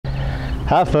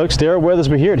Hi folks, Darryl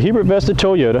Weathersby here at Hubert Vesta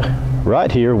Toyota, right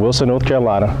here, Wilson, North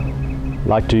Carolina. I'd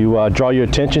like to draw your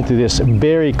attention to this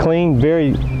very clean,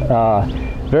 very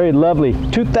lovely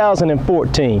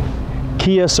 2014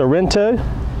 Kia Sorento.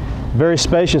 Very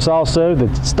spacious also.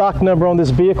 The stock number on this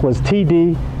vehicle is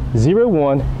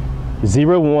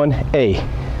TD0101A.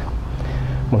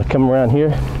 I'm going to come around here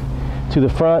to the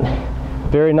front.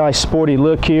 Very nice sporty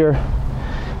look here.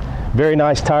 Very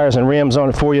nice tires and rims on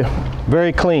it for you.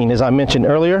 Very clean, as I mentioned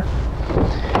earlier.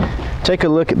 Take a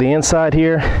look at the inside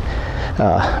here.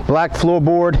 Black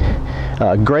floorboard,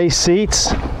 gray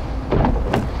seats.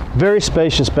 Very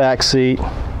spacious back seat.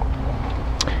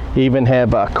 Even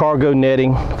have cargo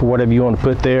netting for whatever you want to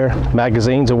put there,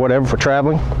 magazines or whatever for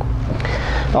traveling.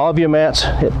 All of your mats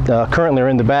currently are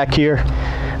in the back here.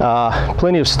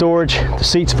 Plenty of storage. The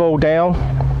seats fold down.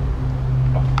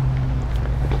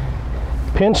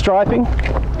 Pinstriping.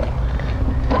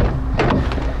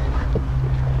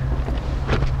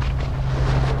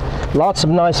 Lots of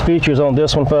nice features on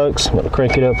this one, folks. I'm going to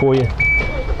crank it up for you.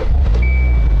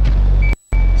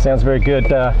 Sounds very good.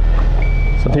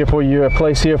 Something here for your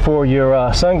place here for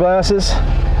your sunglasses.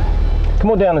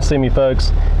 Come on down and see me,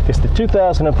 folks. It's the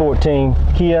 2014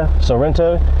 Kia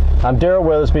Sorento. I'm Darryl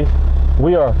Weathersby.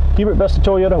 We are Hubert Vesta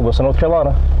Toyota, Wilson, North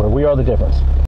Carolina, where we are the difference.